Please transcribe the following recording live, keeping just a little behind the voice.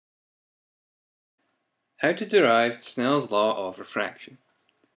How to derive Snell's law of refraction.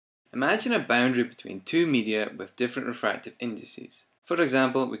 Imagine a boundary between two media with different refractive indices. For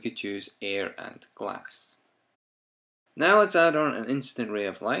example, we could choose air and glass. Now let's add on an incident ray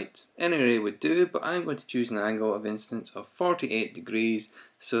of light. Any ray would do, but I'm going to choose an angle of incidence of 48 degrees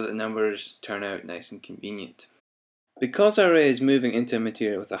so that the numbers turn out nice and convenient. Because our ray is moving into a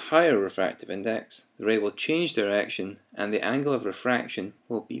material with a higher refractive index, the ray will change direction and the angle of refraction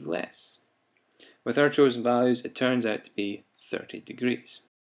will be less. With our chosen values, it turns out to be 30 degrees.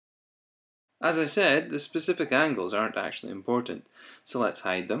 As I said, the specific angles aren't actually important, so let's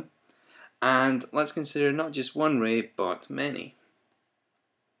hide them. And let's consider not just one ray, but many.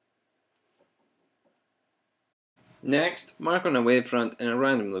 Next, mark on a wavefront in a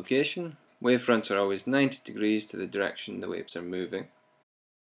random location. Wavefronts are always 90 degrees to the direction the waves are moving.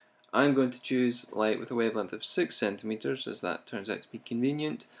 I'm going to choose light with a wavelength of 6 centimeters, as that turns out to be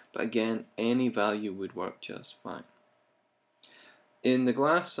convenient, but again, any value would work just fine. In the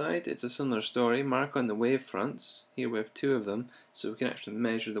glass side, it's a similar story. Mark on the wavefronts. Here we have 2 of them, so we can actually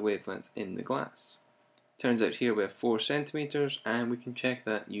measure the wavelength in the glass. Turns out here we have 4 centimeters, and we can check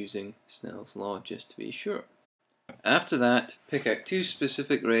that using Snell's law just to be sure. After that, pick out 2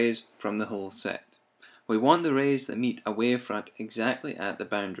 specific rays from the whole set. We want the rays that meet a wavefront exactly at the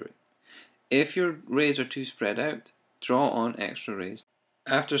boundary. If your rays are too spread out, draw on extra rays.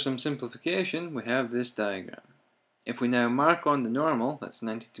 After some simplification, we have this diagram. If we now mark on the normal, that's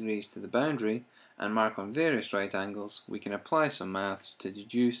 90 degrees to the boundary, and mark on various right angles, we can apply some maths to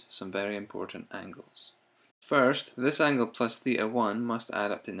deduce some very important angles. First, this angle plus theta 1 must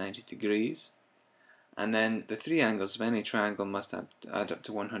add up to 90 degrees. And then the 3 angles of any triangle must add up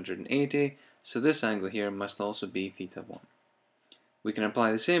to 180, so this angle here must also be theta 1. We can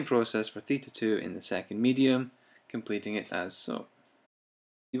apply the same process for theta 2 in the second medium, completing it as so.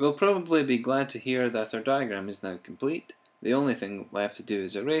 You will probably be glad to hear that our diagram is now complete. The only thing left to do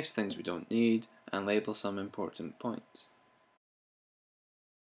is erase things we don't need and label some important points.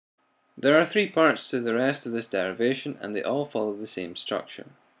 There are 3 parts to the rest of this derivation, and they all follow the same structure.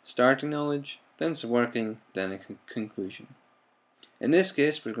 Starting knowledge, then some working, then a conclusion. In this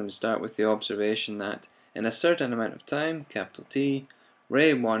case, we're going to start with the observation that in a certain amount of time, capital T,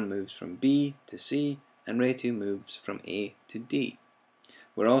 ray 1 moves from B to C, and ray 2 moves from A to D.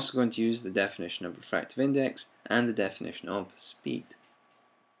 We're also going to use the definition of refractive index and the definition of speed.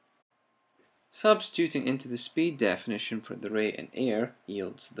 Substituting into the speed definition for the ray in air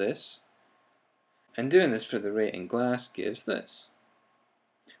yields this, and doing this for the ray in glass gives this.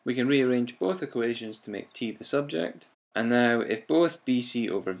 We can rearrange both equations to make T the subject, and now if both BC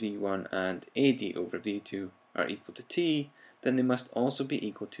over V1 and AD over V2 are equal to T, then they must also be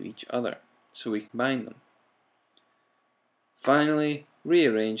equal to each other, so we combine them. Finally,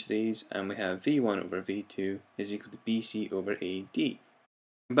 rearrange these and we have V1 over V2 is equal to BC over AD.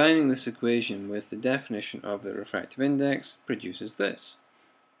 Combining this equation with the definition of the refractive index produces this.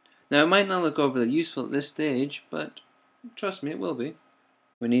 Now it might not look overly useful at this stage, but trust me, it will be.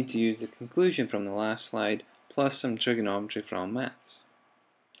 We need to use the conclusion from the last slide plus some trigonometry from maths.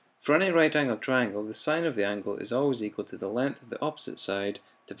 For any right-angled triangle, the sine of the angle is always equal to the length of the opposite side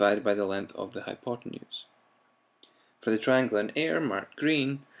divided by the length of the hypotenuse. For the triangle in air, marked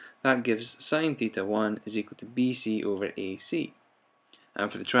green, that gives sine theta 1 is equal to BC over AC. And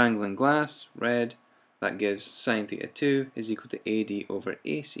for the triangle in glass, red, that gives sine theta 2 is equal to AD over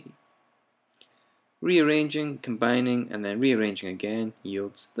AC. Rearranging, combining, and then rearranging again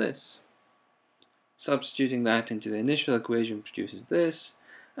yields this. Substituting that into the initial equation produces this,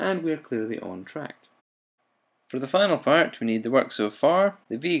 and we are clearly on track. For the final part, we need the work so far,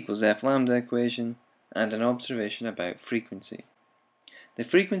 the V equals F lambda equation, and an observation about frequency. The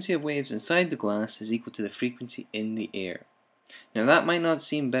frequency of waves inside the glass is equal to the frequency in the air. Now that might not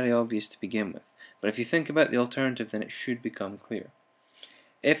seem very obvious to begin with, but if you think about the alternative, then it should become clear.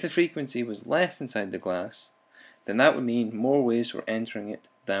 If the frequency was less inside the glass, then that would mean more waves were entering it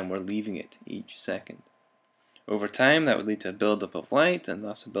than were leaving it each second. Over time, that would lead to a buildup of light and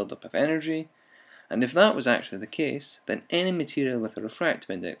thus a buildup of energy, and if that was actually the case, then any material with a refractive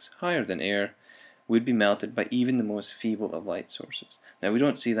index higher than air would be melted by even the most feeble of light sources. Now we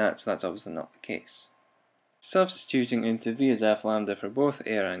don't see that, so that's obviously not the case. Substituting into V as F lambda for both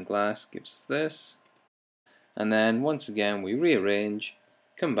air and glass gives us this, and then once again we rearrange,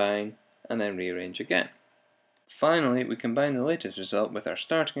 combine, and then rearrange again. Finally, we combine the latest result with our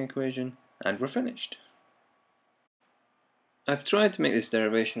starting equation, and we're finished. I've tried to make this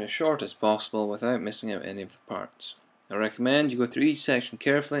derivation as short as possible without missing out any of the parts. I recommend you go through each section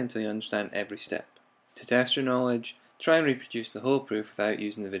carefully until you understand every step. To test your knowledge, try and reproduce the whole proof without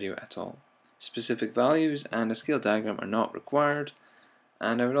using the video at all. Specific values and a scale diagram are not required,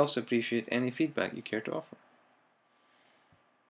 and I would also appreciate any feedback you care to offer.